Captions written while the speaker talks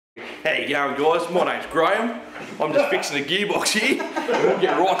How you going, guys? My name's Graham. I'm just fixing a gearbox here. We'll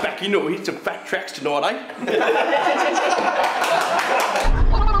get right back into it. We hit some fat tracks tonight, eh?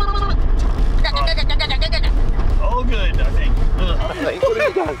 All good, I think. What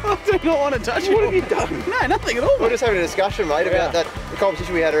have you done? I do not want to touch it. What have you done? No, nothing at all. We're just having a discussion, mate, about the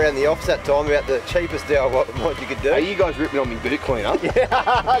competition we had around the office that time about the cheapest deal what you could do. Are you guys ripping on me boot cleaner? Yeah,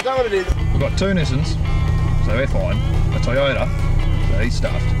 I don't know what it is. We've got two Nissans, so they're fine. A Toyota, so he's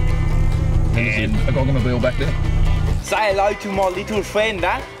stuffed. And a Goggomobile back there. Say hello to my little friend,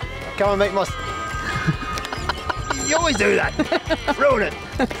 huh? Come and meet my... You always do that. Ruin it.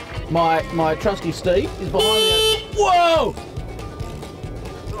 My trusty Steve is behind me. Whoa!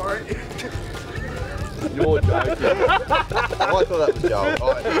 Sorry. You're joking. I thought that was Joel.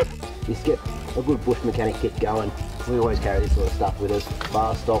 Just get a good bush mechanic kit going. We always carry this sort of stuff with us.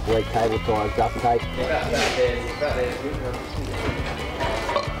 Bar stop, leak cable ties, duct tape.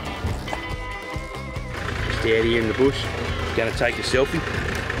 Just out here in the bush. Gonna take a selfie,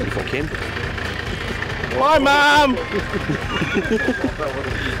 if I can. Hi, Mum!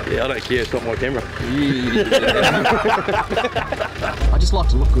 Yeah, I don't care, it's not my camera. I just like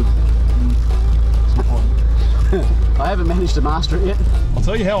to look good. I haven't managed to master it yet. I'll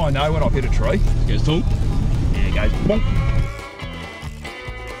tell you how I know when I've hit a tree. It goes boom. Yeah, it goes bonk.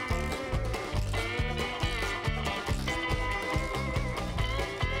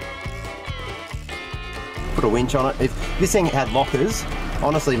 Put a winch on it. If this thing had lockers,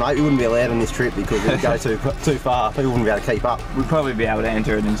 honestly, mate, we wouldn't be allowed on this trip because it would go too far. People wouldn't be able to keep up. We'd probably be able to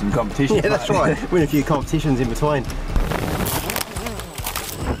enter it in some competitions. Yeah, that's right. Win a few competitions in between.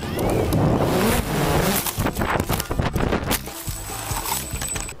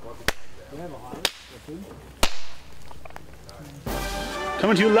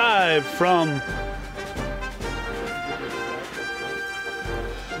 Coming to you live from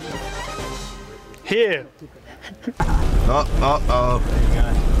here. Uh-oh.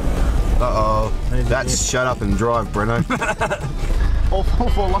 That's shut up and drive, Breno. All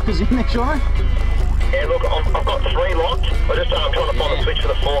four lockers in there, Sean. Yeah, look, I've got 3 locked. I'm just trying to find the switch for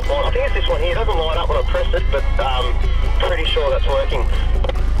the 4th one. I think it's this one here. It doesn't light up when I press it, but pretty sure that's working.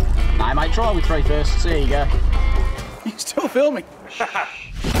 No, mate, try with 3 first. See how you go. You're still filming.